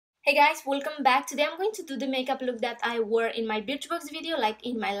Hey guys, welcome back. Today I'm going to do the makeup look that I wore in my Birchbox video, like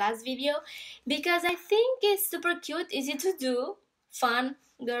in my last video, because I think it's super cute, easy to do, fun,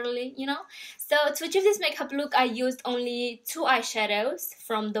 girly, So to achieve this makeup look, I used only two eyeshadows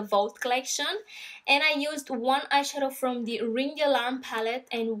from the Vault collection, and I used one eyeshadow from the Ring the Alarm palette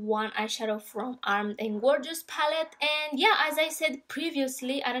and one eyeshadow from Armed and Gorgeous palette. And yeah, as I said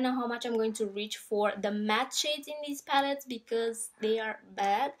previously, I don't know how much I'm going to reach for the matte shades in these palettes because they are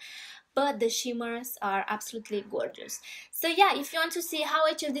bad, but the shimmers are absolutely gorgeous. So yeah, if you want to see how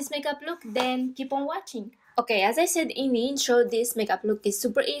I achieve this makeup look, then keep on watching. Okay, as I said in the intro, this makeup look is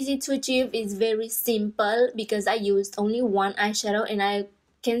super easy to achieve. It's very simple because I used only one eyeshadow, and I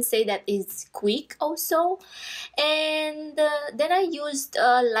can say that it's quick also. And then I used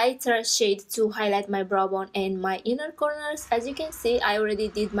a lighter shade to highlight my brow bone and my inner corners. As you can see, I already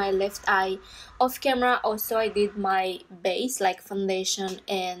did my left eye off camera. Also, I did my base like foundation,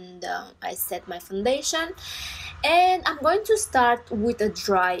 and I set my foundation. And I'm going to start with a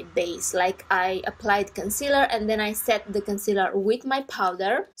dry base, like I applied concealer and then I set the concealer with my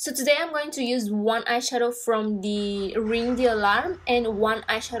powder. So today I'm going to use one eyeshadow from the Ring the Alarm and one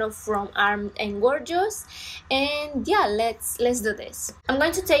eyeshadow from Armed and Gorgeous. And yeah, let's do this. I'm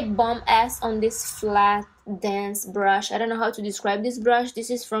going to take bomb ass on this flat dense brush. I don't know how to describe this brush. This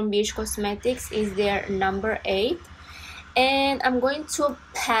is from BH Cosmetics, is their number 8. And I'm going to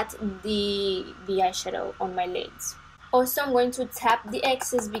pat the eyeshadow on my lids. Also, I'm going to tap the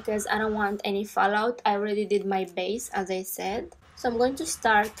excess because I don't want any fallout. I already did my base, as I said. So I'm going to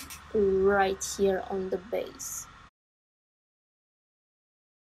start right here on the base.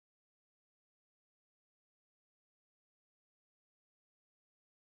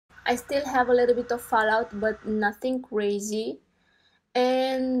 I still have a little bit of fallout, but nothing crazy.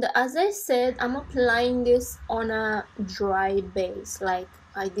 And as I said, I'm applying this on a dry base, like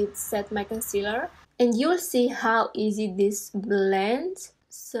I did set my concealer, and you'll see how easy this blends.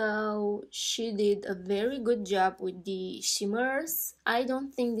 So she did a very good job with the shimmers. I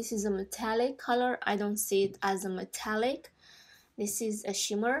don't think this is a metallic color. I don't see it as a metallic. This is a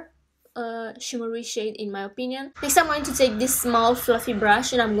shimmery shade in my opinion. Next, I'm going to take this small fluffy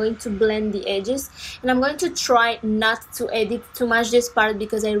brush and I'm going to blend the edges, and I'm going to try not to edit too much this part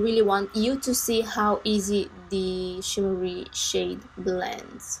because I really want you to see how easy the shimmery shade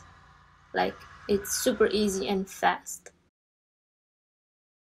blends. Like, it's super easy and fast.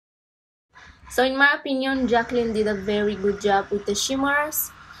 So in my opinion, Jaclyn did a very good job with the shimmers.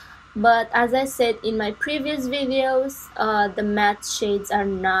 But as I said in my previous videos, the matte shades are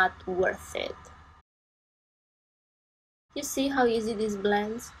not worth it. You see how easy this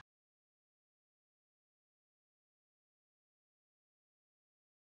blends?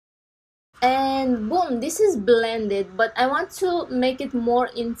 And boom, this is blended, but I want to make it more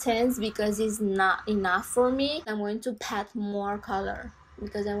intense because it's not enough for me. I'm going to pat more color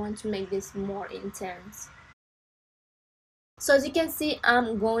because I want to make this more intense. So as you can see,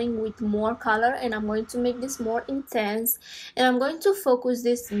 I'm going with more color and I'm going to make this more intense, and I'm going to focus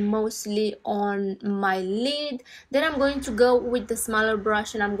this mostly on my lid. Then I'm going to go with the smaller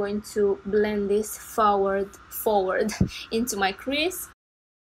brush and I'm going to blend this forward into my crease.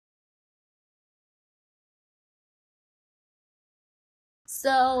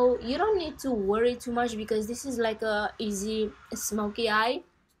 So you don't need to worry too much because this is like a easy smoky eye.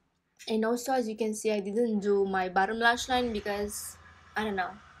 And also, as you can see, I didn't do my bottom lash line because I don't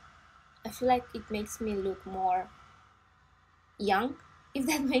know, I feel like it makes me look more young, if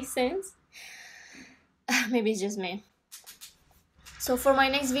that makes sense. Maybe it's just me. So for my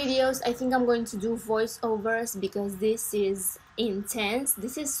next videos, I think I'm going to do voiceovers because this is intense.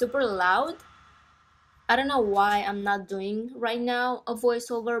 This is super loud. I don't know why I'm not doing right now a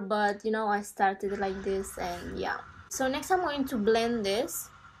voiceover, but I started like this, and yeah. So next I'm going to blend this.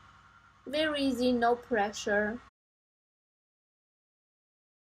 Very easy, no pressure.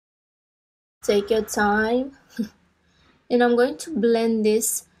 Take your time. And I'm going to blend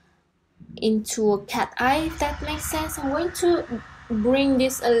this into a cat eye, if that makes sense. I'm going to bring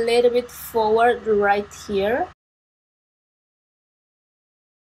this a little bit forward right here.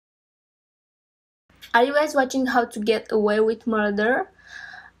 Are you guys watching How to Get Away with Murder?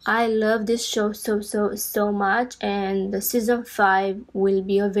 I love this show so much, and the season 5 will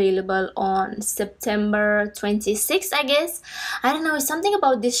be available on September 26th, I guess. I don't know, something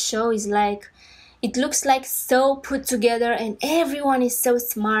about this show is like, it looks like so put together and everyone is so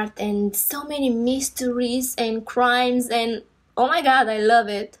smart and so many mysteries and crimes, and oh my god, I love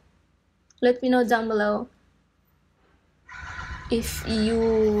it. Let me know down below if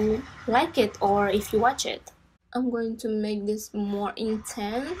you like it or if you watch it. I'm going to make this more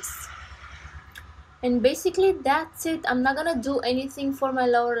intense. And basically that's it. I'm not gonna do anything for my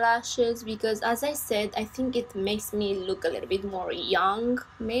lower lashes because, as I said, I think it makes me look a little bit more young.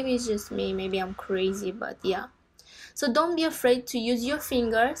 Maybe it's just me, maybe I'm crazy, but yeah. So don't be afraid to use your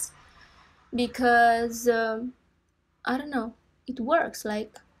fingers because I don't know, it works,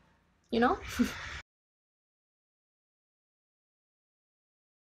 like, you know.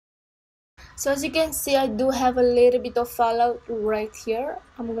 So as you can see, I do have a little bit of fallout right here.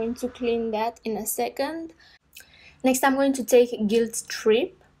 I'm going to clean that in a second. Next, I'm going to take Gilt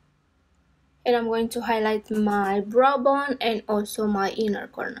strip and I'm going to highlight my brow bone and also my inner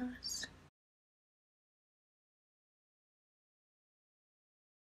corners.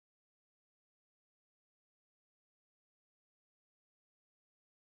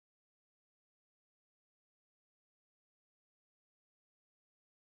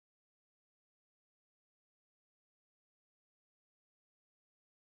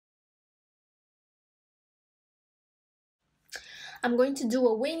 I'm going to do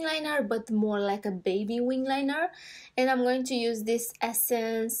a wing liner, but more like a baby wing liner, and I'm going to use this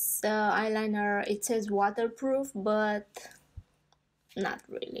Essence eyeliner. It says waterproof, but not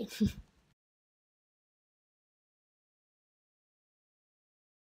really.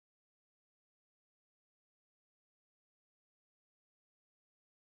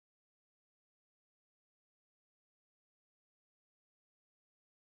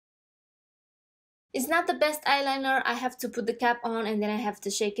 It's not the best eyeliner. I have to put the cap on and then I have to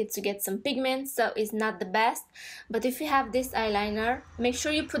shake it to get some pigment, so it's not the best. But if you have this eyeliner, make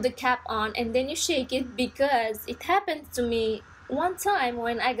sure you put the cap on and then you shake it, because it happened to me one time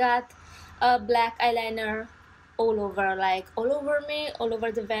when I got a black eyeliner all over, like all over me, all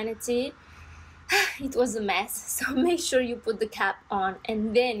over the vanity. It was a mess, so make sure you put the cap on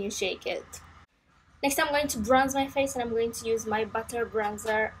and then you shake it. Next, I'm going to bronze my face and I'm going to use my butter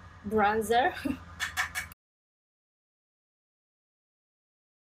bronzer.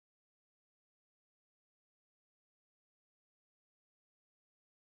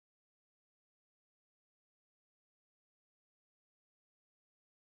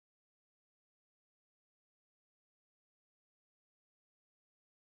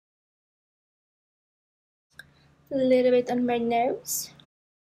 A little bit on my nose.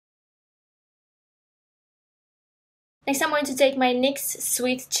 Next, I'm going to take my NYX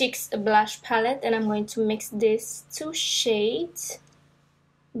Sweet Cheeks blush palette and I'm going to mix these two shades.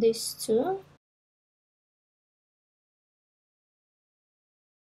 These two.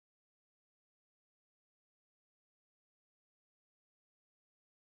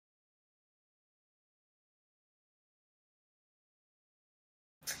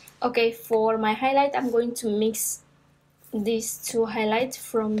 Okay, for my highlight, I'm going to mix these two highlights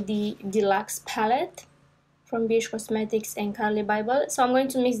from the Deluxe palette from BH Cosmetics and Bybel. So I'm going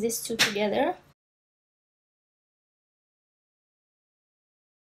to mix these two together.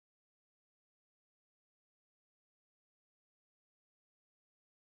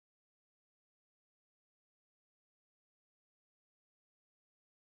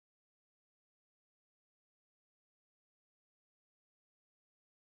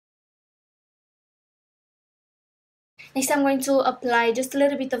 Next, I'm going to apply just a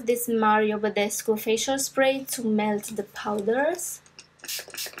little bit of this Mario Badescu facial spray to melt the powders.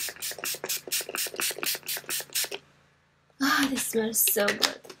 Ah, this smells so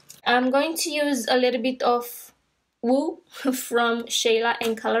good. I'm going to use a little bit of Ouuu from Shayla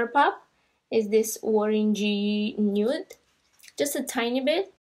and Colourpop. Is this orangey nude? Just a tiny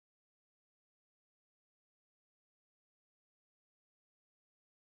bit.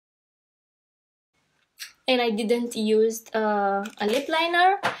 And I didn't use a lip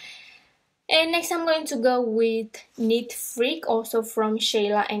liner. And next I'm going to go with Neat Freak, also from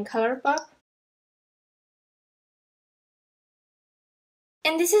Shayla and Colourpop.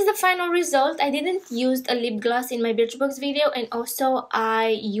 And this is the final result. I didn't use a lip gloss in my Birchbox video, and also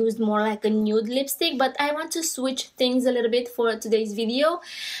I used more like a nude lipstick, but I want to switch things a little bit for today's video.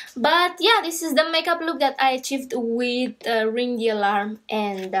 But yeah, this is the makeup look that I achieved with Ring the Alarm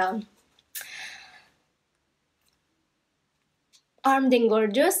and Armed and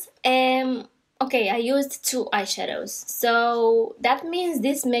Gorgeous. Okay, I used two eyeshadows, so that means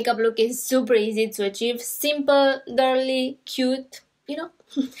this makeup look is super easy to achieve. Simple, girly, cute, you know.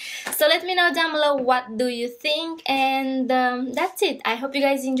 So let me know down below what do you think, and that's it. I hope you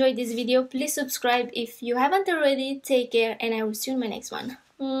guys enjoyed this video. Please subscribe if you haven't already. Take care, and I will see you in my next one.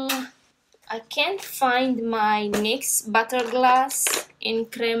 I can't find my NYX Butter Glass in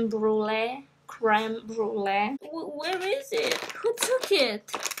Creme Brulee. Where is it? Who took it?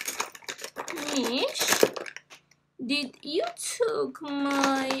 Mish? Did you took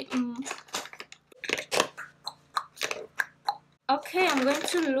my... Okay, I'm going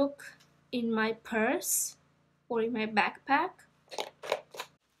to look in my purse or in my backpack.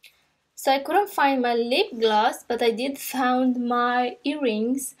 So I couldn't find my lip gloss, but I did found my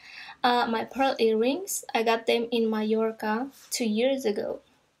earrings, my pearl earrings. I got them in Mallorca 2 years ago.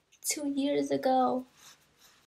 2 years ago.